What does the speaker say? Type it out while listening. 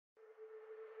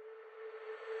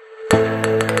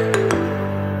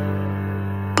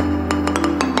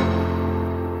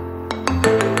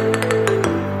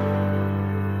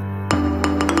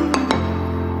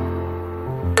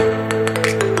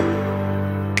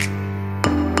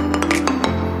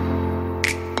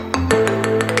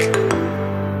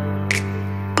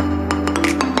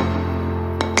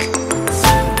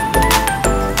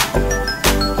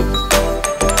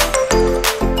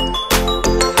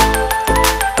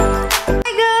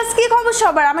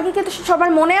সবার, আমাকে কিন্তু সবার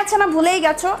মনে আছে না ভুলেই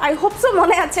গেছো? আই হোপ সো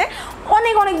মনে আছে।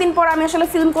 অনেক দিন পর আমি আসলে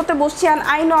ফিল্ম করতে বসছি, অ্যান্ড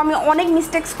আই নো আমি অনেক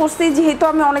মিস্টেক্স করছি যেহেতু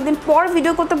আমি অনেকদিন পর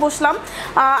ভিডিও করতে বসলাম।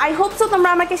 আই হোপ সো তোমরা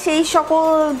আমাকে সেই সকল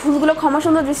ভুলগুলো ক্ষমা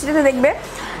সুন্দর দৃষ্টিতে দেখবে।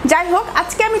 যাই হোক,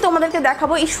 আজকে আমি তোমাদেরকে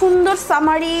দেখাবো এই সুন্দর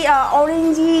সামারি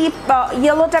অরেঞ্জি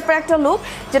ইয়েলো টাইপের একটা লুক,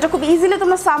 যেটা খুব ইজিলি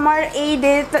তোমরা সামার এই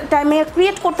ডে টাইমে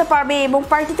ক্রিয়েট করতে পারবে এবং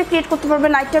পার্টিতে ক্রিয়েট করতে পারবে,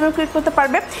 নাইট টাইমে ক্রিয়েট করতে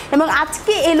পারবে। এবং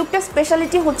আজকে এই লুকটা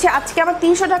স্পেশালিটি হচ্ছে আজকে আমার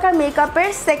 300 টাকার মেকআপের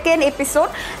সেকেন্ড এপিসোড।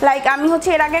 লাইক আমি হচ্ছে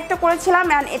এর আগে একটা করেছিলাম,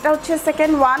 অ্যান্ড এটা হচ্ছে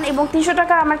সেকেন্ড ওয়ান। এবং 300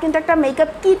 টাকার আমার কিন্তু একটা মেকআপ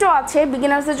কিটও আছে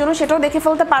বিগিনার্সদের জন্য, সেটাও দেখে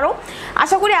ফেলতে পারো।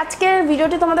 আশা করি আজকের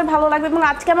ভিডিওটি তোমাদের ভালো লাগবে। এবং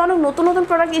আজকে আমি অনেক নতুন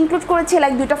প্রোডাক্ট ইনক্লুড করেছি,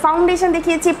 লাইক 2টা ফাউন্ডেশন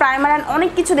দেখিয়েছি, প্রাইমার অ্যান্ড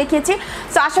অনেক কিছু দেখিয়েছি।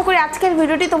 সো আশা করি আজকের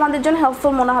ভিডিওটি তোমাদের জন্য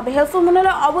হেল্পফুল মনে হবে। হেল্পফুল মনে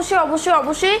হলে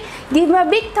অবশ্যই give me a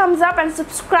big Thums up and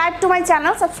subscribe to my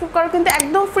channel. Subscribe করা কিন্তু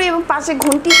একদম ফ্রি এবং পাশে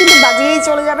ঘন্টি কিন্তু বাজিয়েই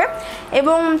চলে যাবে।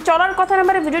 এবং চলার কথা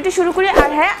নাম্বারে ভিডিওটি শুরু করি।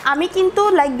 আর হ্যাঁ, আমি কিন্তু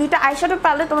লাইক 2টা আইশ্যাডো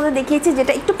প্যালেট তোমাদের দেখিয়েছি,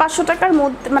 যেটা একটু 500 টাকার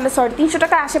মধ্যে, মানে সরি 300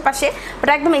 টাকার আশেপাশে, বাট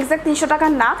একদম এক্সাক্ট 300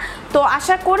 টাকার না। তো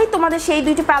আশা করি তোমাদের সেই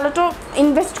 2টি প্যালেটও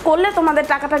ইনভেস্ট করলে তোমাদের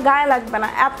টাকাটা গায়ে লাগবে না।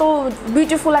 এত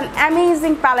beautiful and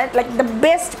amazing palette, like the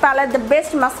best palette, the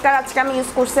best mascara আজকে আমি ইউজ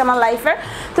করছি আমার লাইফের।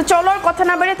 তো চলো আর কথা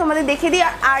না বেরিয়ে তোমাদের দেখিয়ে দিই।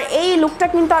 আর এই লুকটা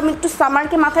কিন্তু আমি একটু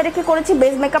সামারকে মাথায় রেখে করেছি।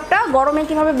 বেস মেকআপটা গরমে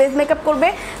কীভাবে বেস মেকআপ করবে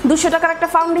 200 টাকার একটা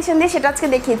ফাউন্ডেশন দিয়ে, সেটা আজকে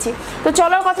দেখিয়েছি। তো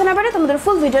চলো আর কথা না বেরিয়ে তোমাদের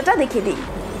ফুল ভিডিওটা দেখিয়ে দিই।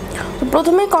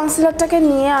 প্রথমেই কনসিলারটাকে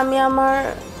নিয়ে আমি আমার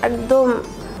একদম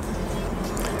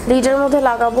লিডের মধ্যে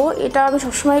লাগাবো। এটা আমি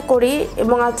সবসময় করি,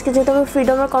 এবং আজকে যেহেতু আমি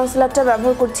ফ্রিডমের কনসিলারটা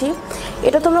ব্যবহার করছি,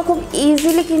 এটা তোমরা খুব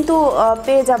ইজিলি কিন্তু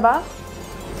পেয়ে যাবা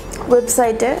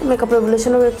ওয়েবসাইটে, মেকআপ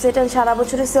রেভলিউশনের ওয়েবসাইটে। সারা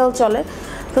বছরই সেল চলে,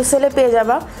 তো সেলে পেয়ে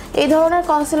যাবা। এই ধরনের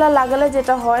কনসিলার লাগালে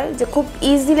যেটা হয় যে খুব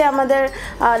ইজিলি আমাদের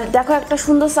দেখো একটা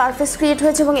সুন্দর সারফেস ক্রিয়েট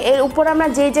হয়েছে, এবং এর উপরে আমরা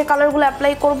যে কালারগুলো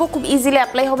অ্যাপ্লাই করব খুব ইজিলি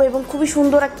অ্যাপ্লাই হবে এবং খুবই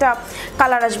সুন্দর একটা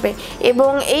কালার আসবে।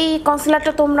 এবং এই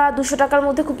কনসিলারটা তোমরা 200 টাকার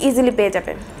মধ্যে খুব ইজিলি পেয়ে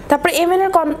যাবে। তারপরে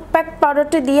এমএনের কম্প্যাক্ট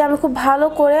পাউডারটি দিয়ে আমি খুব ভালো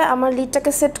করে আমার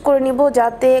লিডটাকে সেট করে নিব,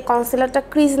 যাতে কনসিলারটা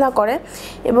ক্রিজ না করে।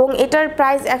 এবং এটার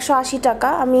প্রাইস 180 টাকা।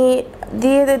 আমি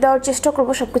দিয়ে দেওয়ার চেষ্টা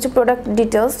করবো সব কিছু প্রোডাক্ট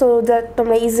ডিটেলস, তো দ্যাট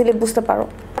তোমরা ইজিলি বুঝতে পারো।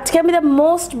 আজকে আমি দ্য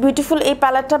মোস্ট বিউটিফুল এই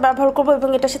প্যালেটটা ব্যবহার করবো, এবং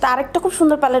এটার সাথে আরেকটা খুব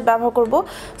সুন্দর প্যালেট ব্যবহার করবো।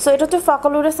 সো এটা হচ্ছে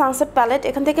Focallure সানসেট প্যালেট।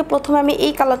 এখান থেকে প্রথমে আমি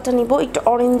এই কালারটা নিব, একটু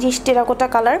অরেঞ্জিশ টেরাকোটা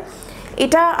কালার।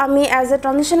 এটা আমি অ্যাজ এ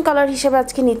ট্রানজিশন কালার হিসেবে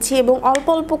আজকে নিচ্ছি, এবং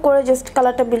অল্প করে জাস্ট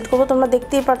কালারটা বিল্ড করবো। তোমরা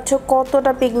দেখতেই পাচ্ছ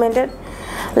কতটা pigmented,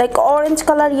 like orange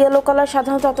colour, yellow colour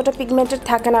সাধারণত অতটা পিগমেন্টেড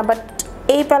থাকে না, বাট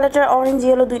এই প্যালেটের অরেঞ্জ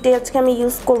ইয়েলো দুইটাই আজকে আমি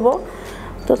ইউজ করবো।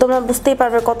 তো তোমরা বুঝতেই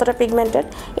পারবে কতটা পিগমেন্টেড।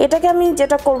 এটাকে আমি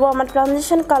যেটা করব, আমার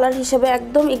ট্রানজিশন কালার হিসেবে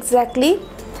একদম এক্স্যাক্টলি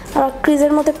আমার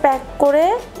ক্রিজের মধ্যে প্যাক করে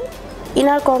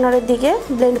ইনার কর্নারের দিকে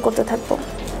ব্লেন্ড করতে থাকবো।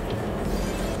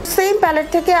 সেম প্যালেট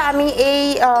থেকে আমি এই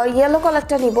ইয়েলো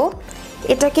কালারটা নিব।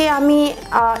 এটাকে আমি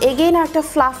এগেইন একটা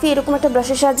ফ্লাফি এরকম একটা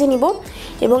ব্রাশের সাহায্যে নিব,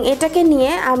 এবং এটাকে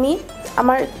নিয়ে আমি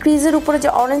আমার ক্রিজের উপরে যে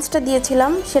অরেঞ্জটা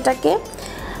দিয়েছিলাম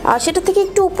সেটা থেকে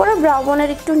একটু উপরে,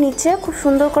 ব্রাউনের একটু নিচে খুব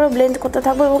সুন্দর করে ব্লেন্ড করতে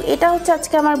থাকবো। এবং এটা হচ্ছে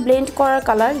আজকে আমার ব্লেন্ড করার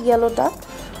কালার ইয়েলোটা,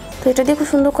 তো এটা দিয়ে খুব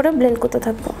সুন্দর করে ব্লেন্ড করতে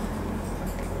থাকবো।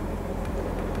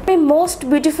 আমি মোস্ট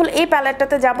বিউটিফুল এই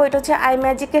প্যালেটটাতে যাব। এটা হচ্ছে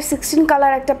Imagic-এর 16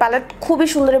 কালার একটা প্যালেট, খুবই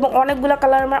সুন্দর, এবং অনেকগুলো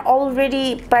কালার আমার অলরেডি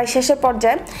প্রায় শেষের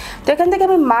পর্যায়ে। তো এখান থেকে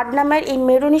আমি মাড নামের এই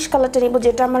মেরুনিশ কালারটা নিব,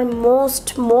 যেটা আমার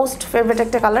মোস্ট ফেভারিট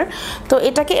একটা কালার। তো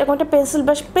এটাকে এরকম একটা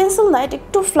পেন্সিল না, এটা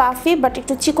একটু ফ্লাফি বাট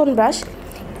একটু চিকন ব্রাশ,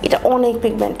 এটা অনেক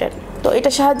পিগমেন্টেড। তো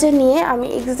এটা সাহায্যে নিয়ে আমি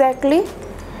এক্স্যাক্টলি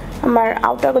আমার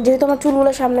আউটার, যেহেতু আমার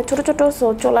চুলগুলো সামনে ছোটো সো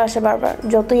চলে আসে বারবার,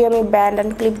 যতই আমি ব্যান্ড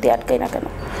অ্যান্ড ক্লিপ দিয়ে আটকাই না কেন।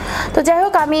 তো যাই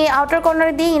হোক, আমি আউটার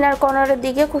কর্নারে দিয়ে ইনার কর্নারের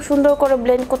দিকে খুব সুন্দর করে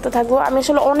ব্লেন্ড করতে থাকবো। আমি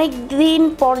আসলে অনেক দিন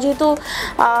পর যেহেতু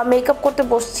মেকআপ করতে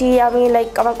বসছি, আমি লাইক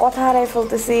আমার কথা হারাই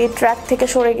ফেলতেছি, ট্র্যাক থেকে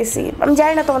সরে গেছি। আমি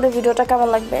জানি না তোমাদের ভিডিওটা কেমন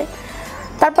লাগবে।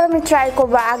 তারপর আমি ট্রাই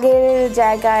করবো আগের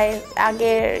জায়গায়,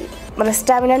 আগের মানে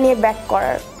স্ট্যামিনা নিয়ে ব্যাক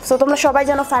করার। সো তোমরা সবাই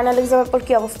জানো ফাইনাল এক্সামের পর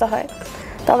কী অবস্থা হয়,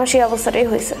 তো আমার সেই অবস্থাটাই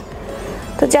হয়েছে।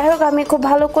 তো যাই হোক, আমি খুব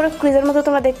ভালো করে ক্রিজের মধ্যে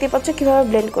তোমরা দেখতেই পাচ্ছ কীভাবে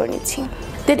ব্লেন্ড করে নিচ্ছি।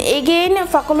 দেন এগেইন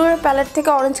Focallure প্যালেট থেকে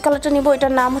অরেঞ্জ কালারটা নিব,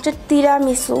 এটার নাম হচ্ছে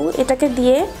তিরামিসু। এটাকে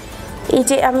দিয়ে এই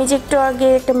যে আমি যে একটু আগে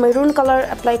একটা মেরুন কালার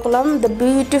অ্যাপ্লাই করলাম, the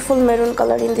beautiful maroon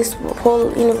colour in this whole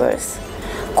universe,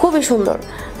 খুবই সুন্দর।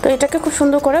 তো এটাকে খুব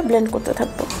সুন্দর করে ব্লেন্ড করতে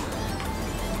থাকবো।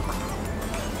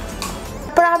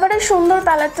 তারপর আবার এই সুন্দর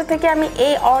প্যালেটটা থেকে আমি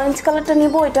এই অরেঞ্জ কালারটা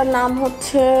নিব, এটার নাম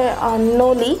হচ্ছে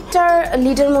নলি। এটার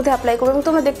লিডের মধ্যে অ্যাপ্লাই করবো, এবং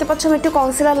তোমরা দেখতে পাচ্ছ আমি একটু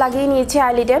কনসিলার লাগিয়ে নিয়েছি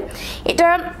আইলিডে। এটা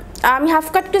আমি হাফ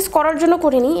কাট ক্রিজ করার জন্য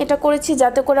করিনি, এটা করেছি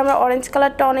যাতে করে আমার অরেঞ্জ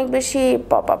কালারটা অনেক বেশি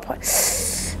পপ আপ হয়।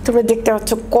 তোমরা দেখতে পাচ্ছ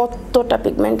কতটা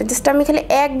পিগমেন্ট, জাস্ট আমি খালি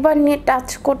একবার নিয়ে টাচ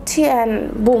করছি অ্যান্ড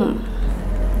বুম,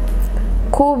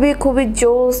 খুবই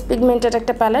জোস পিগমেন্টেড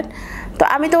একটা প্যালেট। তো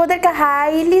আমি তোমাদেরকে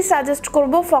হাইলি সাজেস্ট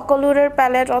করব ফকলুরের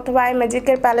প্যালেট অথবা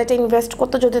ইম্যাজিকের প্যালেটে ইনভেস্ট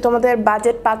করতে যদি তোমাদের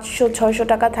বাজেট 500-600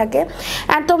 টাকা থাকে।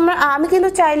 অ্যান্ড আমি কিন্তু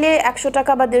চাইলে 100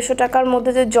 টাকা বা 150 টাকার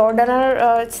মধ্যে যে জর্ডানার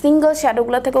সিঙ্গল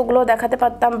শ্যাডোগুলো থেকে ওগুলো দেখাতে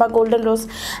পারতাম বা গোল্ডেন রোজ,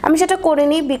 আমি সেটা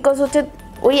করিনি বিকজ হচ্ছে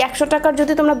ওই 100 টাকার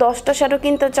যদি তোমরা 10টা শ্যাডো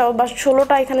কিনতে চাও বা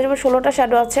 16টা, এখানে যেমন 16টা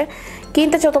শ্যাডো আছে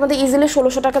কিনতে চাও, তোমাদের ইজিলি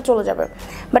 1600 টাকা চলে যাবে।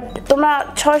 বাট তোমরা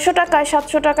 600 টাকায়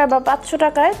 700 টাকায় বা 500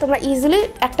 টাকায় তোমরা ইজিলি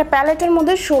একটা প্যালেটের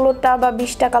মধ্যে 16টা বা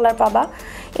 20টা কালার পাবা।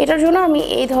 এটার জন্য আমি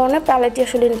এই ধরনের প্যালেটই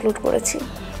আসলে ইনক্লুড করেছি।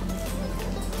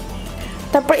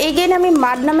 তারপর এগেইন আমি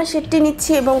মাড নামের শেডটি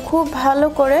নিচ্ছি এবং খুব ভালো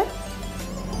করে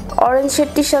অরেঞ্জ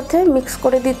শেডটির সাথে মিক্স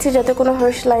করে দিচ্ছি যাতে কোনো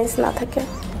হার্শ লাইন্স না থাকে।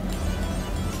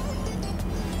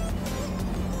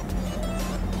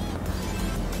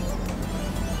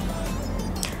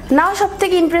 নাও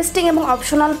সবথেকে ইন্টারেস্টিং এবং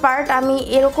অপশনাল পার্ট, আমি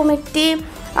এরকম একটি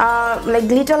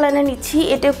গ্লিটার লাইনার নিচ্ছি।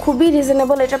 এটা খুবই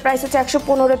রিজনেবল, এটা প্রাইস হচ্ছে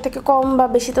 115 থেকে কম বা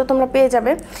বেশি তো তোমরা পেয়ে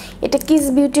যাবে। এটা কিস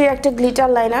বিউটির একটা গ্লিটার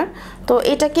লাইনার। তো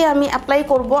এটাকে আমি অ্যাপ্লাই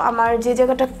করব আমার যে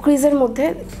জায়গাটা ক্রিজের মধ্যে,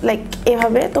 লাইক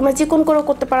এভাবে। তোমরা চিকন করেও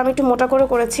করতে পারো, আমি একটু মোটা করে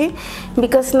করেছি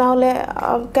বিকজ না হলে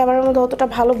ক্যামেরার মধ্যে অতটা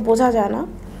ভালো বোঝা যায় না।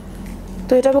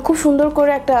 তো এটা আমি খুব সুন্দর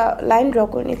করে একটা লাইন ড্র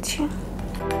করে নিচ্ছি।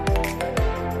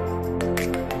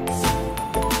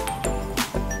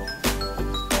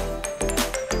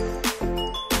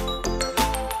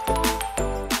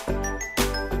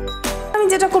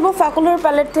 যেটা করবো ফকলুর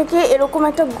প্যালেট থেকে এরকম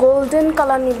একটা গোল্ডেন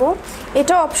কালার নিব।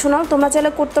 এটা অপশনাল, তোমরা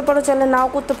চাইলে করতে পারো চাইলে নাও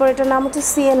করতে পারো। এটার নাম হচ্ছে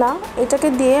সিয়েনা। এটাকে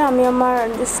দিয়ে আমি আমার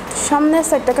সামনের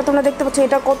সাইডটাকে, তোমরা দেখতে পাচ্ছ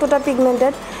এটা কতটা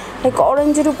পিগমেন্টেড, লাইক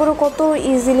অরেঞ্জের উপরে কত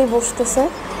ইজিলি বসতেছে।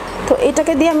 তো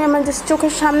এটাকে দিয়ে আমি আমার জাস্ট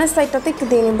চোখের সামনের সাইডটাতে একটু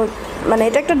দিয়ে নিব, মানে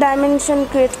এটা একটা ডাইমেনশন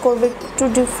ক্রিয়েট করবে, একটু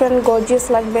ডিফারেন্ট গর্জিয়াস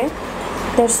লাগবে,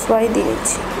 দ্যাটস ওয়াই দিয়ে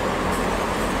দিচ্ছি।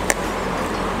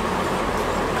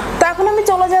 এখন আমি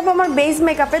চলে যাবো আমার বেস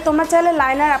মেকআপে। তোমরা চাইলে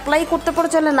লাইনার অ্যাপ্লাই করতে পারো,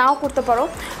 চাইলে নাও করতে পারো।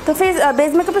 তো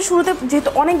বেস মেকআপের শুরুতে যেহেতু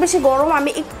অনেক বেশি গরম,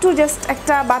 আমি একটু জাস্ট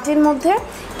একটা বাটির মধ্যে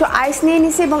একটু আইস নিয়ে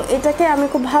নিছি এবং এটাকে আমি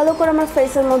খুব ভালো করে আমার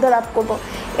ফেসের মধ্যে র্যাপ করবো।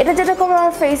 এটা যেটা করবো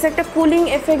আমার ফেসে একটা কুলিং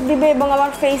এফেক্ট দিবে এবং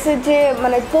আমার ফেসের যে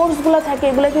মানে পোর্সগুলো থাকে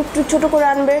এগুলোকে একটু ছোটো করে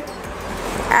আনবে।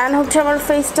 অ্যান্ড হচ্ছে আমার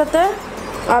ফেসটাতে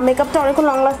মেকআপটা অনেকক্ষণ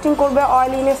লং লাস্টিং করবে,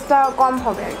 অয়েলিনেসটা কম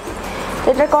হবে আর কি।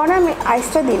 এটার কারণে আমি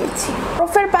আইসটা দিয়ে নিচ্ছি।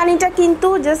 বরফের পানিটা কিন্তু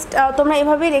জাস্ট তোমরা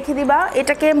এভাবেই রেখে দিবা,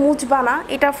 এটাকে মুছবা না,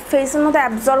 এটা ফেসের মধ্যে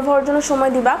অ্যাবজর্ব হওয়ার জন্য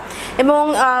সময় দিবা। এবং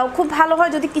খুব ভালো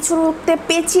হয় যদি কিছুতে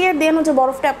পেঁচিয়ে দেন হচ্ছে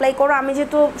বরফটা অ্যাপ্লাই করো। আমি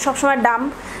যেহেতু সবসময় ডাম্প,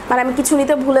 মানে আমি কিছু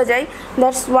নিতে ভুলে যাই,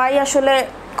 দ্যাটস ওয়াই আসলে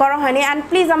করা হয়নি। অ্যান্ড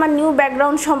প্লিজ আমার নিউ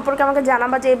ব্যাকগ্রাউন্ড সম্পর্কে আমাকে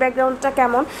জানাবা যে এই ব্যাকগ্রাউন্ডটা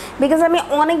কেমন, বিকজ আমি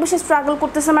অনেক বেশি স্ট্রাগল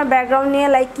করতেছি আমার ব্যাকগ্রাউন্ড নিয়ে,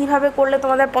 লাইক কীভাবে করলে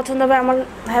তোমাদের পছন্দ হবে আমার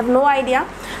হ্যাভ নো আইডিয়া।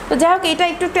 তো যাই হোক এটা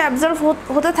একটু অ্যাবজর্ভ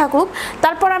হতে থাকুক।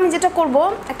 তারপর আমি যেটা করব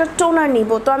একটা টোনার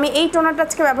নিব। তো আমি এই টোনারটা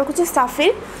আজকে ব্যবহার করছি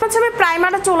সাফির। হচ্ছে আমি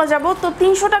প্রাইমারে চলে যাব। তো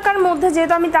 300 টাকার মধ্যে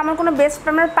যেহেতু আমি তেমন কোনো বেস্ট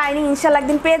প্রাইমার পাইনি, ইনশাল্লাহ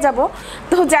একদিন পেয়ে যাব।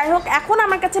 তো যাই হোক এখন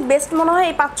আমার কাছে বেস্ট মনে হয়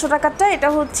এই 500 টাকারটা। এটা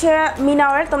হচ্ছে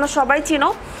মিনাওয়ের, তোমরা সবাই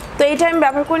চিনো। তো এইটা আমি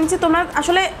ব্যবহার করে নিচ্ছি। তোমরা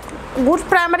আসলে গুড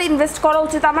প্রাইমারে ইনভেস্ট করা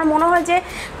উচিত। আমার মনে হয় যে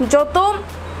যত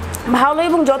ভালো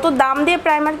এবং যত দাম দিয়ে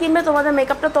প্রাইমার কিনবে তোমাদের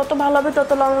মেকআপটা তত ভালো হবে,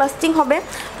 তত লং লাস্টিং হবে।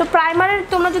 তো প্রাইমারের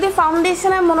তোমরা যদি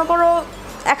ফাউন্ডেশনে মনে করো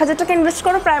 1000 টাকা ইনভেস্ট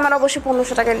করো, প্রাইমার অবশ্যই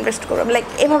 1500 টাকা ইনভেস্ট করো, লাইক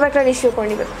এভাবে একটা রেশিও করে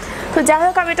নেবে। তো যাই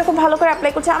হোক আমি এটা খুব ভালো করে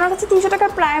অ্যাপ্লাই করছি। আমার কাছে 300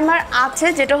 টাকার প্রাইমার আছে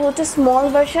যেটা হচ্ছে স্মল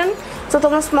ভার্সন। তো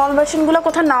তোমরা স্মল ভার্সনগুলো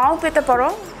কোথাও নাও পেতে পারো,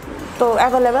 তো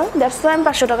অ্যাভেলেবেল, দ্যাটস ওয়াই আমি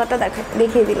 500 টাকাটা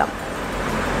দেখিয়ে দিলাম।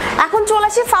 এখন চলে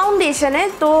আসি ফাউন্ডেশনে।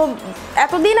 তো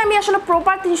এতদিন আমি আসলে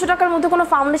প্রপার 300 টাকার মধ্যে কোনো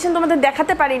ফাউন্ডেশন তোমাদের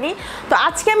দেখাতে পারিনি। তো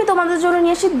আজকে আমি তোমাদের জন্য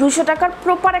নিয়ে আসি 200 টাকার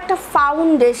প্রপার একটা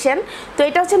ফাউন্ডেশন। তো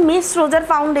এটা হচ্ছে মিস রোজার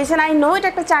ফাউন্ডেশন। আই নো এটা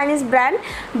একটা Chinese brand,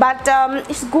 but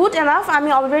it's good enough. আমি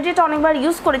অলরেডি এটা অনেকবার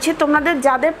ইউজ করেছি। তোমাদের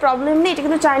যাদের প্রবলেম নেই, এটা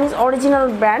কিন্তু চাইনিজ অরিজিনাল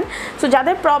ব্র্যান্ড। সো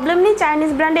যাদের প্রবলেম নেই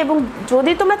চাইনিজ ব্র্যান্ডে, এবং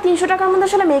যদি তোমরা 300 টাকার মধ্যে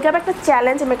আসলে মেকআপ একটা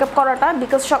চ্যালেঞ্জ মেকআপ করাটা,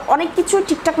 বিকজ অনেক কিছু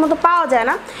ঠিকঠাক মতো পাওয়া যায়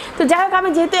না। তো যাই হোক আমি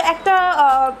যেহেতু একটা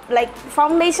লাইক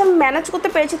ফাউন্ডেশন ম্যানেজ করতে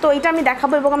পেরেছি, তো এটা আমি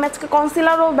দেখাবো। এবং আমি আজকে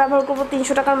কনসিলারও ব্যবহার করবো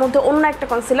 300 টাকার মধ্যে, অন্য একটা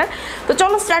কনসিলার। তো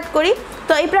চলো স্টার্ট করি।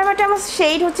 তো এই প্রাইমারটা আমার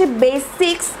শেড হচ্ছে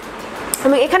বেসিক্স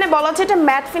এবং এখানে বলা হচ্ছে এটা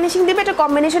ম্যাট ফিনিশিং দিবে। এটা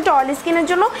কম্বিনেশনটা অয়েলি স্কিনের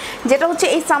জন্য, যেটা হচ্ছে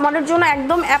এই সামারের জন্য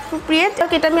একদম অ্যাপ্রোপ্রিয়েট।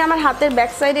 এটা আমি আমার হাতের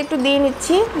ব্যাক সাইডে একটু দিয়ে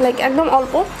নিচ্ছি, লাইক একদম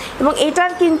অল্প। এবং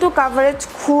এটার কিন্তু কাভারেজ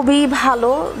খুবই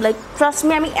ভালো, লাইক ট্রাস্ট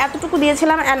মি। আমি এতটুকু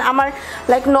দিয়েছিলাম অ্যান্ড আমার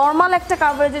লাইক নর্মাল একটা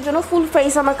কাভারেজের জন্য ফুল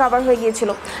ফেস আমার কাভার হয়ে গিয়েছিল।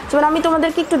 যেমন আমি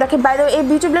তোমাদেরকে একটু দেখি, বাইরে এই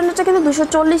বিউটি ব্লেন্ডারটা কিন্তু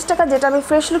 240 টাকা, যেটা আমি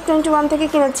ফ্রেশ লুক 21 থেকে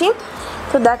কিনেছি।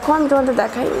 তো দেখো আমি তোমাদের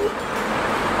দেখাই,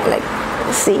 লাইক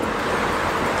সি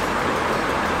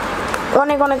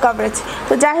অনেক কাভারেজ।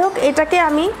 তো যাই হোক এটাকে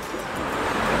আমি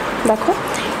দেখো,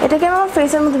 এটাকে আমার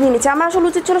ফেসের মধ্যে দিয়ে নিচ্ছি। আমার আসলে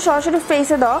উচিত ছিল সরাসরি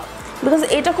ফেসে দেওয়া, বিকজ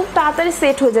এটা খুব তাড়াতাড়ি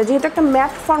সেট হয়ে যায় যেহেতু একটা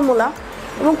ম্যাট ফর্মুলা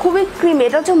এবং খুবই ক্রিমি।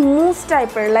 এটা হচ্ছে মুস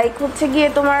টাইপের, লাইক হচ্ছে গিয়ে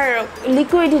তোমার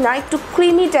লিকুইডই না, একটু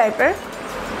ক্রিমি টাইপের,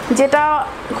 যেটা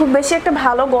খুব বেশি একটা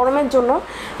ভালো গরমের জন্য।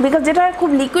 বিকজ যেটা খুব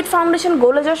লিকুইড ফাউন্ডেশন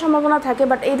গলে যাওয়ার সম্ভাবনা থাকে,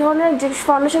 বাট এই ধরনের যে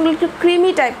ফাউন্ডেশনগুলো একটু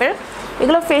ক্রিমি টাইপের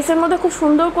এগুলো ফেসের মধ্যে খুব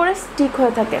সুন্দর করে স্টিক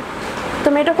হয়ে থাকে। তো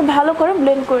আমি এটা খুব ভালো করে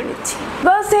ব্লেন্ড করে নিচ্ছি।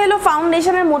 বাস হলো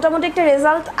ফাউন্ডেশনের মোটামুটি একটা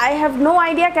result. I have no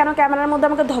idea কেন ক্যামেরার মধ্যে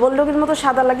আমাকে ধবল ডগির মতো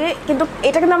সাদা লাগে, কিন্তু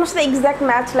এটা কিন্তু আমার সাথে এক্স্যাক্ট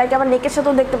ম্যাচ, লাইক আমার নেকের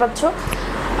সাথেও দেখতে পাচ্ছ।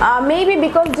 মেবি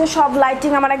বিকজ যে সব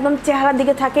লাইটিং আমার একদম চেহারার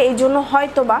দিকে থাকে এই জন্য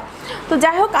হয়তো বা। তো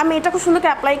যাই হোক, আমি এটা খুব সুন্দর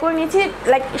অ্যাপ্লাই করে নিয়েছি।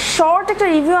 লাইক শর্ট একটা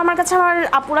রিভিউ আমার কাছে আমার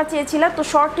আপুরা চেয়েছিল, তো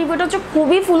শর্ট রিভিউটা হচ্ছে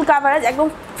খুবই ফুল কাভারেজ, একদম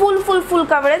ফুল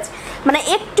কাভারেজ, মানে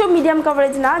একটু মিডিয়াম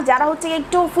কাভারেজ না। যারা হচ্ছে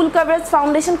একটু ফুল কাভারেজ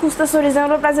ফাউন্ডেশন খুঁজতেছো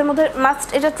রিজনেবল প্রাইসের মধ্যে, মাস্ট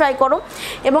এটা ট্রাই করো।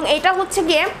 এবং এটা হচ্ছে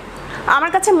গিয়ে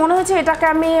আমার কাছে মনে হচ্ছে এটাকে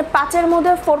আমি 5-এর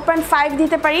মধ্যে 4.5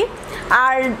 দিতে পারি।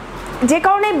 আর যে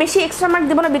কারণে বেশি এক্সট্রা মার্ক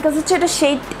দেবো না, বিকজ হচ্ছে এটা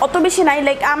শেড অত বেশি নাই।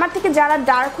 লাইক আমার থেকে যারা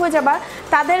ডার্ক হয়ে যাবা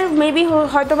তাদের মেবি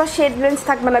হয়তো বা শেড রেঞ্জ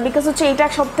থাকবে না, বিকজ হচ্ছে এইটা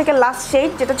সব থেকে লাস্ট শেড,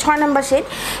 যেটা 6 নাম্বার শেড।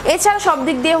 এছাড়া সব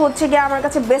দিক দিয়ে হচ্ছে গিয়ে আমার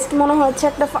কাছে বেস্ট মনে হচ্ছে,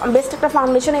 বেস্ট একটা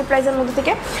ফাউন্ডেশন এই প্রাইসের মধ্যে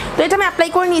থেকে। তো এটা আমি অ্যাপ্লাই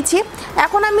করে নিয়েছি।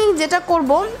 এখন আমি যেটা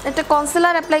করব, একটা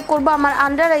কনসিলার অ্যাপ্লাই করব আমার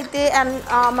আন্ডার আইতে অ্যান্ড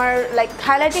আমার লাইক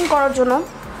হাইলাইটিং করার জন্য।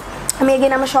 আমি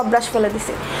এগেন আমার সব ব্রাশ ফেলে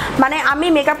দিছি, মানে আমি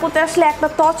মেকআপ করতে আসলে একটা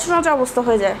তছনছ অবস্থা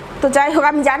হয়ে যায়। তো যাই হোক,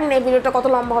 আমি জানি না এই ভিডিওটা কত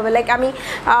লম্বা হবে। লাইক আমি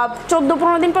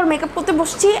 14-15 দিন পর মেকআপ করতে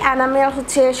বসছি অ্যান্ড আমি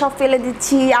হচ্ছে সব ফেলে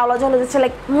দিচ্ছি, আওলা জ্বলে দিচ্ছে,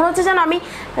 লাইক মনে হচ্ছে যেন আমি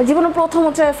জীবনে প্রথম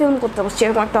হচ্ছে ফিল্ম করতে বসছি,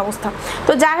 এরকম একটা অবস্থা।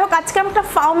 তো যাই হোক, আজকে আমি একটা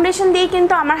ফাউন্ডেশন দিয়েই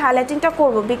কিন্তু আমার হাইলাইটিংটা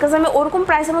করবো, বিকজ আমি ওরকম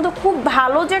প্রাইসের মধ্যে খুব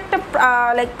ভালো যে একটা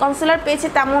লাইক কনসিলার পেয়েছি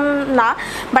তেমন না,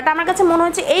 বাট আমার কাছে মনে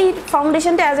হচ্ছে এই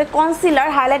ফাউন্ডেশনটা অ্যাজ এ কনসিলার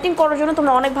হাইলাইটিং করার জন্য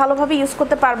তোমরা অনেক ভালোভাবে ইউজ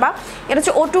করতে পারবা। এটা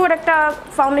হচ্ছে O.two এর একটা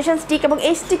ফাউন্ডেশন স্টিক, এবং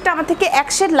এই স্টিকটা আমার থেকে এক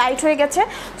শেড লাইট হয়ে গেছে।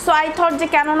 সো আই থট যে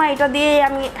কেন না এটা দিয়ে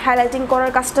আমি হাইলাইটিং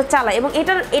করার কাজটা চালাই। এবং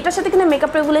এটার সাথে কিন্তু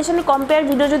মেকআপ রেগুলেশনে কম্পেয়ার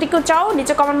ভিডিও যদি কেউ চাও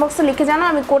নিচে কমেন্ট বক্সে লিখে জানো,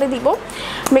 আমি করে দিব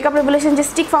মেকআপ রেগুলেশন যে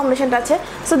স্টিক ফাউন্ডেশনটা আছে।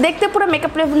 সো দেখতে পুরো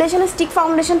মেকআপ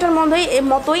রেগুলেশনের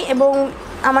মতোই এবং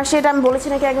আমার সেটা আমি বলেছি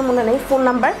নাকি আগে মনে নেই, ফোন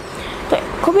নাম্বার। তো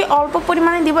খুবই অল্প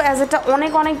পরিমাণে দিব, অ্যাজ এটা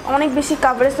অনেক বেশি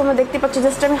কাভারেজ তোমরা দেখতে পাচ্ছ।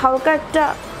 জাস্ট আমি হালকা একটা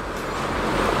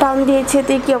টান দিয়েছি,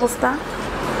 এতে কি অবস্থা।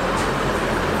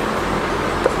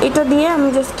 এটা দিয়ে আমি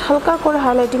জাস্ট হালকা করে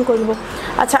হাইলাইটিং করব।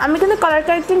 আচ্ছা, আমি কিন্তু কালার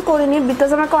কারেক্টিং করিনি, বিকজ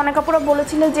আমাকে অনেক আপুরা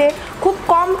বলেছিল যে খুব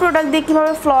কম প্রোডাক্ট দিয়ে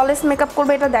কীভাবে ফ্ললেস মেকআপ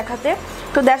করবে এটা দেখাতে।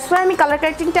 তো দ্যাটস ওয়াই আমি কালার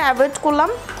কারেক্টিংটা অ্যাভয়েড করলাম।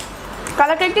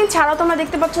 কালার কারেক্টিং ছাড়াও তোমরা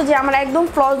দেখতে পাচ্ছ যে আমার একদম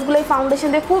ফ্লসগুলো এই ফাউন্ডেশন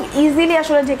দিয়ে খুব ইজিলি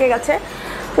আসলে ঢেকে গেছে।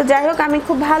 তো যাই হোক, আমি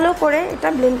খুব ভালো করে এটা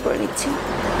ব্লেন্ড করে নিচ্ছি।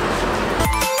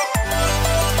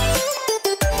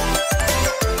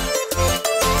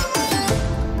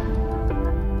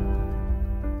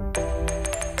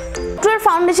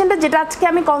 ফাউন্ডেশনটা যেটা আজকে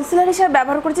আমি কনসিলার হিসেবে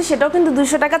ব্যবহার করছি সেটাও কিন্তু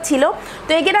 200 টাকা ছিল।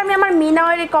 তো এখানে আমি আমার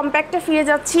মিনাওয়ের এই কম্প্যাক্টটা ফিরে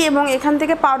যাচ্ছি এবং এখান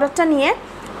থেকে পাউডারটা নিয়ে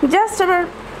জাস্ট আমার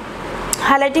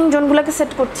হাইলাইটিং জোনগুলোকে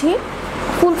সেট করছি।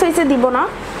 ফুল ফেসে দিব না,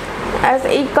 অ্যাজ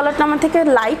এই কালারটা আমার থেকে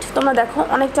লাইট, তোমরা দেখো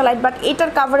অনেকটা লাইট, বাট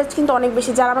এটার কাভারেজ কিন্তু অনেক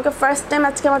বেশি। যারা আমাকে ফার্স্ট টাইম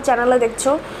আজকে আমার চ্যানেলে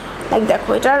দেখছো, লাইক দেখো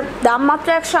এটার দাম মাত্র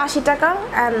 180 টাকা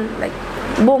অ্যান্ড লাইক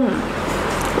বুম,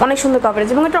 অনেক সুন্দর কাভারেজ।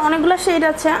 এবং এটা অনেকগুলো শেড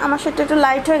আছে, আমার শেডটা একটু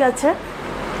লাইট হয়ে গেছে।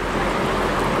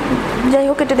 যাই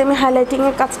হোক, এটাতে আমি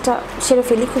হাইলাইটিংয়ের কাজটা সেরে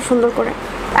ফেলি খুব সুন্দর করে।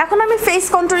 এখন আমি ফেস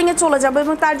কন্ট্রোলিংয়ে চলে যাব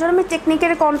এবং তার জন্য আমি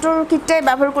টেকনিকের কন্ট্রোল কিটটাই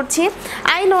ব্যবহার করছি।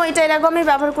 আই নো এটা এর আগে আমি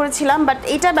ব্যবহার করেছিলাম, বাট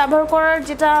এটা ব্যবহার করার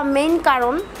যেটা মেইন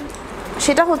কারণ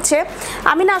সেটা হচ্ছে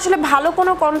আমি না আসলে ভালো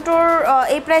কোনো কন্ট্রোল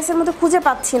এই প্রাইসের মধ্যে খুঁজে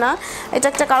পাচ্ছি না। এটা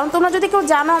একটা কারণ। তোমরা যদি কেউ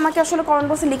জানো আমাকে আসলে কমেন্ট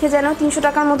বক্সে লিখে জানাও 300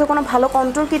 টাকার মধ্যে কোনো ভালো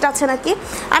কন্ট্রোল কিট আছে নাকি।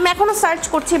 আমি এখনও সার্চ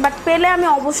করছি, বাট পেলে আমি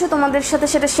অবশ্যই তোমাদের সাথে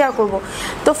সেটা শেয়ার করব।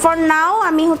 তো ফর নাও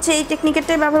আমি হচ্ছে এই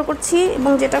টেকনিকেরটাই ব্যবহার করছি,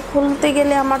 এবং যেটা খুলতে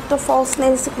গেলে আমার তো ফলস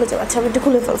নেলস খুলে যাবে। আচ্ছা, আমি একটু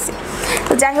খুলে ফেলছি।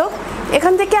 তো যাই হোক,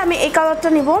 এখান থেকে আমি এই কালারটা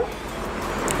নিব।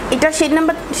 এটা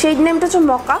শেড নেমটা হচ্ছে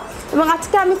মকা, এবং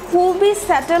আজকে আমি খুবই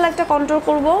স্যাটেল একটা কন্ট্রোল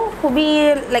করব, খুবই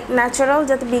লাইক ন্যাচারাল,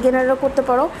 যাতে বিগিনাররা করতে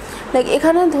পারো। লাইক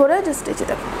এখানে ধরে জাস্ট এই যে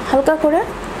দেখো হালকা করে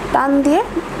টান দিয়ে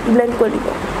ব্লেন্ড করে দিব।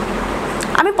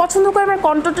 আমি পছন্দ করি আমার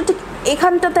কন্ট্রোলটা ঠিক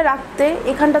এখানটাতে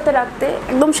রাখতে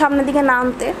একদম সামনের দিকে না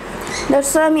আনতে।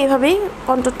 দ্যাটস ওয়াই আমি এভাবেই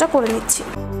কন্ট্রোলটা করে নিচ্ছি।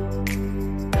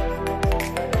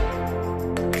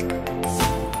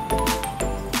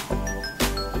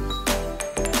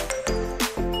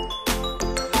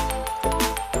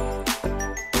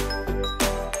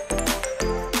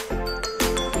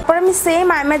 আমি সেম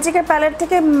ইমাজিকের প্যালেট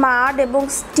থেকে মাড এবং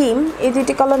স্টিম এই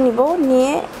দুইটি কালার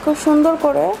নিয়ে খুব সুন্দর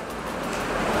করে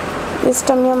জাস্ট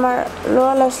আমি আমার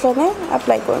লোয়ার ল্যাশ লাইনে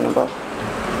অ্যাপ্লাই করে নেব।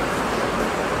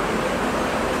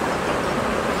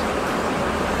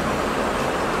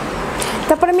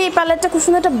 তারপর আমি আমি এই প্যালেটটা খুব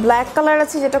সুন্দর একটা ব্ল্যাক কালার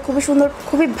আছে যেটা খুবই সুন্দর,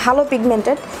 খুবই ভালো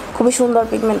পিগমেন্টেড, খুবই সুন্দর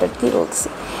পিগমেন্টেড, কি বলছি।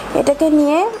 এটাকে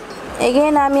নিয়ে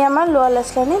এগেইন আমি আমার লোয়ার ল্যাশ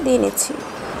লাইনে দিয়ে নিচ্ছি।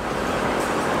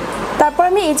 তারপর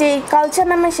আমি এই যে কালচার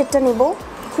নামের শেডটা নিব,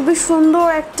 খুবই সুন্দর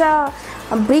একটা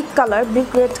brick colour, brick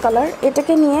red colour.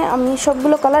 এটাকে নিয়ে আমি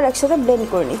সবগুলো কালার একসাথে ব্লেন্ড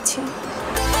করে নিচ্ছি।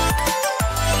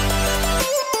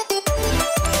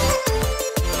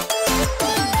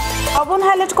 অবন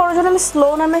হাইলাইট করার জন্য আমি স্লো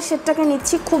নামের শেডটাকে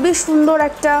নিচ্ছি, খুবই সুন্দর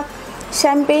একটা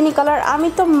শ্যাম্পেইনি কালার। আমি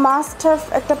তো মাস্ট হ্যাভ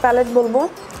একটা প্যালেট বলবো,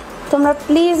 তোমরা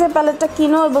প্লিজ এই প্যালেটটা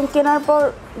কিনো এবং কেনার পর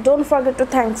don't forget to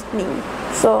thanks me.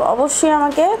 So অবশ্যই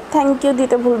আমাকে থ্যাংক ইউ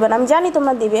দিতে ভুলবেন, আমি জানি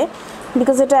তোমরা দিবে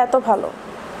বিকজ এটা এত ভালো।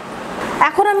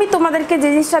 এখন আমি তোমাদেরকে যে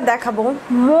জিনিসটা দেখাবো,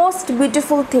 মোস্ট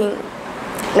বিউটিফুল থিং,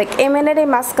 লাইক এমএনের এই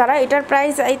মাস্কারা, এটার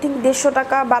প্রাইস আই থিঙ্ক 150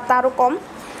 টাকা বা তারও কম,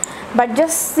 but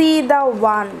just see the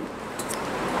one,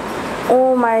 O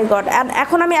my god. And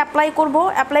এখন আমি অ্যাপ্লাই করব,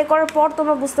 অ্যাপ্লাই করার পর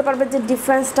তোমরা বুঝতে পারবে যে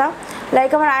ডিফারেন্সটা।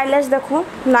 লাইক আমার আইল্যাশ দেখো,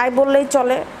 নাই বললেই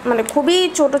চলে, মানে খুবই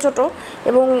ছোট ছোট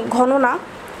এবং ঘন না।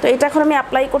 তো এটা এখন আমি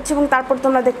অ্যাপ্লাই করছি এবং তারপর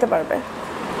তোমরা দেখতে পারবে।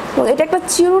 এবং এটা একটা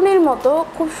চিরুনির মতো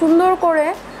খুব সুন্দর করে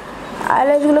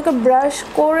আইল্যাশগুলোকে ব্রাশ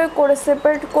করে করে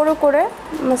সেপারেট করে করে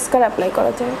মাস্কারা অ্যাপ্লাই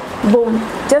করা যায়। Broom,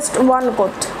 just one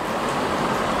coat.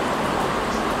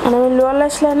 আর আমি লোয়ার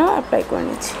ল্যাশ লাইনও অ্যাপ্লাই করে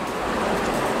নিচ্ছি।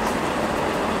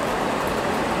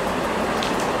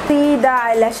 See the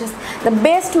eyelashes, the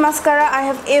best mascara I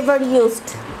have ever used,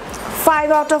 5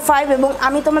 out of 5। এবং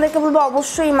আমি তোমাদেরকে বলবো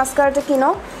অবশ্যই এই মাস্কারাটা কিনো,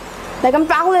 লাইক আমি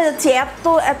পাগল হয়ে যাচ্ছি, এত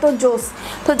এত জোস।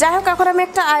 তো যাই হোক, এখন আমি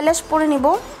একটা আইল্যাশ পরে নিব।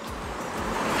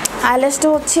 আইল্যাশটা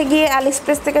হচ্ছে গিয়ে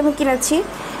অ্যালিএক্সপ্রেস থেকে আমি কিনেছি,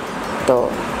 তো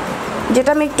যেটা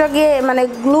আমি একটু আগে মানে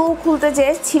গ্লু খুলতে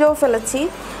যেয়ে ছিঁড়েও ফেলেছি।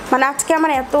 মানে আজকে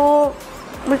আমার এত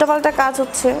উল্টাপাল্টা কাজ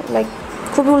হচ্ছে, লাইক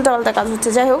খুবই উল্টাপাল্টা কাজ হচ্ছে।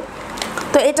 যাই হোক,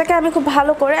 তো এটাকে আমি খুব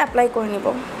ভালো করে অ্যাপ্লাই করে নিব।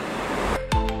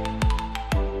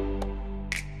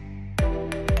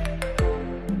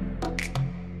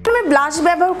 আমি ব্লাশ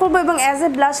ব্যবহার করবো এবং অ্যাজ এ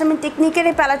ব্লাশ আমি টেকনিকের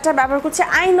এই প্যালেটটা ব্যবহার করছি।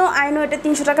 আই নো এটা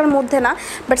 300 টাকার মধ্যে না,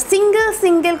 বাট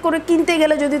সিঙ্গেল করে কিনতে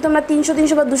গেলে যদি তোমরা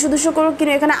 300 বা 200 করে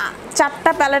কিনো, এখানে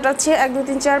 4টা প্যালেট আছে, 1 2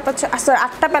 3 4 5 সরি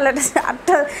 8টা প্যালেট আছে,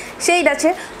 8টা শেড আছে।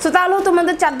 সো তাহলেও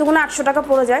তোমাদের 4 দুগুণে 800 টাকা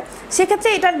পড়ে যায়। সেক্ষেত্রে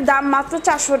এটার দাম মাত্র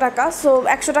 400 টাকা। সো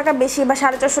 100 টাকা বেশি বা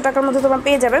 450 টাকার মধ্যে তোমরা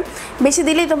পেয়ে যাবে। বেশি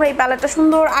দিলেই তোমরা এই প্যালেটটা,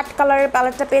 সুন্দর 8 কালারের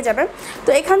প্যালেটটা পেয়ে যাবে। তো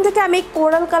এখান থেকে আমি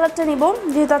কোরাল কালারটা নিব,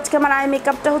 যেহেতু আজকে আমার আই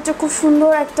মেকআপটা হচ্ছে খুব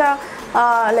সুন্দর একটা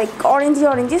লাইক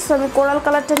অরেঞ্জি। সো আমি কোরাল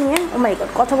কালারটা নিয়ে, ও মাই গড,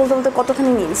 কথা বলতে বলতে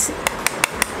কতখানি নিয়ে নিচ্ছি,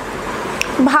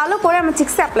 ভালো করে আমি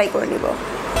চিক্সে অ্যাপ্লাই করে নিব।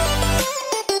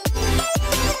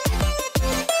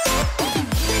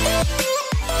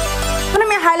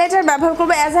 আমি হাইলাইটার ব্যবহার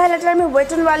করবো। অ্যাজ হাইলাইটার আমি ওয়েট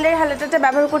অ্যান্ড ওয়াইল্ডের হাইলাইটারটা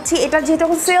ব্যবহার করছি। এটা যেহেতু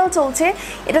এখন সেল চলছে,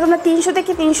 এটা তোমরা 300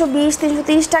 থেকে 320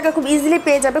 330 টাকা খুব ইজিলি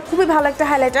পেয়ে যাবে। খুবই ভালো একটা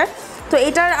হাইলাইটার। তো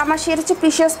এটার আমার শেড হচ্ছে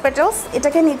প্রিশিয়াস পেটেলস।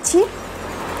 এটাকে নিচ্ছি,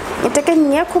 এটাকে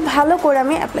নিয়ে খুব ভালো করে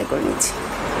আমি অ্যাপ্লাই করে নিচ্ছি।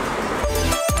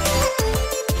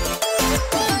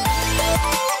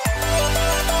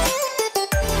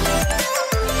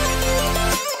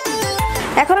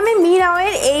 এখন আমি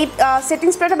মিরাওয়ের এই সেটিং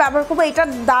স্প্রেটা ব্যবহার করবো। এটার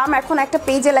দাম এখন একটা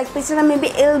পেজে, লাইক পেজটা মেবি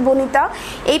এল বনিতা,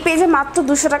 এই পেজে মাত্র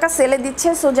 200 টাকা সেলে দিচ্ছে।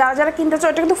 সো যারা কিনতে চাও,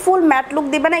 এটা কিন্তু ফুল ম্যাট লুক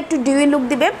দিবে না, একটু ডিউই লুক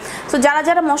দিবে। সো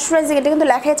যারা ময়শ্চারাইজিং, এটা কিন্তু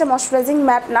লেখা আছে ময়শ্চারাইজিং,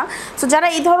 ম্যাট না। সো যারা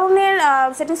এই ধরনের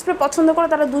সেটিং স্প্রে পছন্দ করো,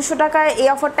 তারা 200 টাকায় এই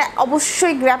অফারটা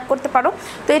অবশ্যই গ্র্যাব করতে পারো।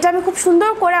 তো এটা আমি খুব সুন্দর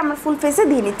করে আমার ফুল ফেসে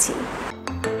দিয়ে নিচ্ছি।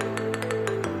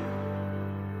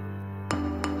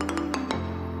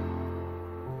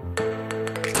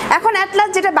 এখন অ্যাট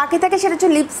লাস্ট যেটা বাকি থাকে সেটা হচ্ছে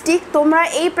লিপস্টিক। তোমরা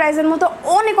এই প্রাইসের মতো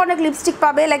অনেক লিপস্টিক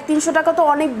পাবে, লাইক 300 টাকা তো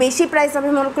অনেক বেশি প্রাইস আমি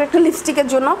মনে করি একটা লিপস্টিকের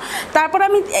জন্য। তারপর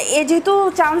আমি যেহেতু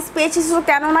চান্স পেয়েছি,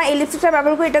 কেন না এই লিপস্টিকটা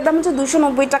ব্যবহার করি। এটার দাম হচ্ছে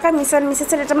 290 টাকা। মিস অ্যান্ড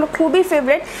মিসেসের, এটা আমার খুবই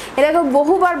ফেভারিট, এটাকে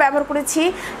বহুবার ব্যবহার করেছি।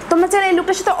 তোমরা চাইলে এই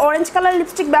লুকটার সাথে অরেঞ্জ কালার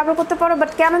লিপস্টিক ব্যবহার করতে পারো,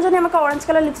 বাট কেন জানি আমাকে অরেঞ্জ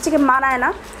কালার লিপস্টিকে মানায় না,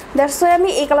 দ্যাটস ওয়াই আমি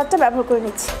এই কালারটা ব্যবহার করে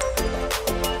নিচ্ছি।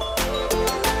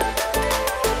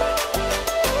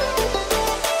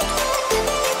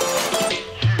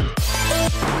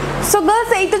 সো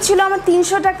গার্লস, এই তো ছিল আমার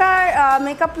 300 টাকার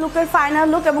মেকআপ লুকের ফাইনাল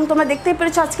লুক। এবং তোমরা দেখতেই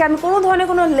পেরেছো আজকে আমি কোনো ধরনের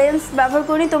কোনো লেন্স ব্যবহার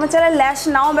করিনি। তোমরা চাইলে ল্যাশ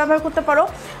নাও ব্যবহার করতে পারো,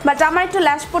 বাট আমার একটু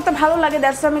ল্যাশ পরতে ভালো লাগে,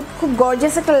 দ্যাটস আমি খুব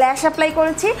গর্জিয়াস একটা ল্যাশ অ্যাপ্লাই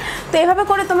করেছি। তো এভাবে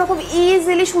করে তোমরা খুব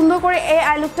ইজিলি সুন্দর করে এই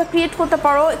আই লুকটা ক্রিয়েট করতে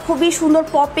পারো। খুবই সুন্দর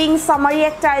পপিং সামারি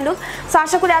একটা আই লুক। সো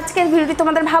আশা করি আজকের ভিডিওটি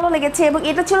তোমাদের ভালো লেগেছে। এবং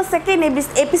এটা ছিল সেকেন্ড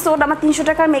এপিসোড আমার 300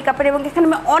 টাকার মেকআপের, এবং এখানে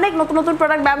আমি অনেক নতুন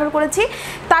প্রোডাক্ট ব্যবহার করেছি।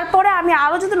 তারপরে আমি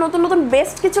আরও যদি নতুন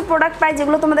বেস্ট কিছু প্রোডাক্ট পাই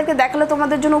যেগুলো তোমাদেরকে দেখালে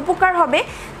তোমাদের জন্য উপকার হবে,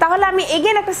 তাহলে আমি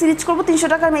এগেন একটা সিরিজ করবো 300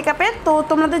 টাকার মেকআপের। তো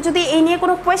তোমাদের যদি এই নিয়ে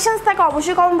কোনো কোয়েশ্চেন্স থাকে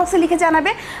অবশ্যই কমেন্ট বক্সে লিখে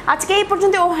জানাবে। আজকে এই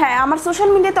পর্যন্ত। ও হ্যাঁ, আমার সোশ্যাল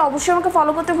মিডিয়াতে অবশ্যই আমাকে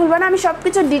ফলো করতে ভুলবে না, আমি সব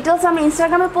কিছু ডিটেলস আমি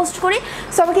ইনস্টাগ্রামে পোস্ট করি,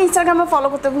 সবাইকে ইনস্টাগ্রামে ফলো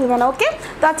করতে ভুলবে না। ওকে,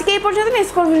 তো আজকে এই পর্যন্ত।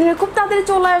 নেক্সট কোনো ভিডিও খুব তাড়াতাড়ি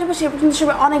চলে আসবে, সেই পর্যন্ত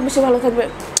সবাই অনেক বেশি ভালো থাকবে।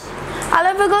 I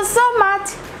love you guys so much.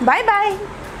 Bye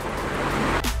bye.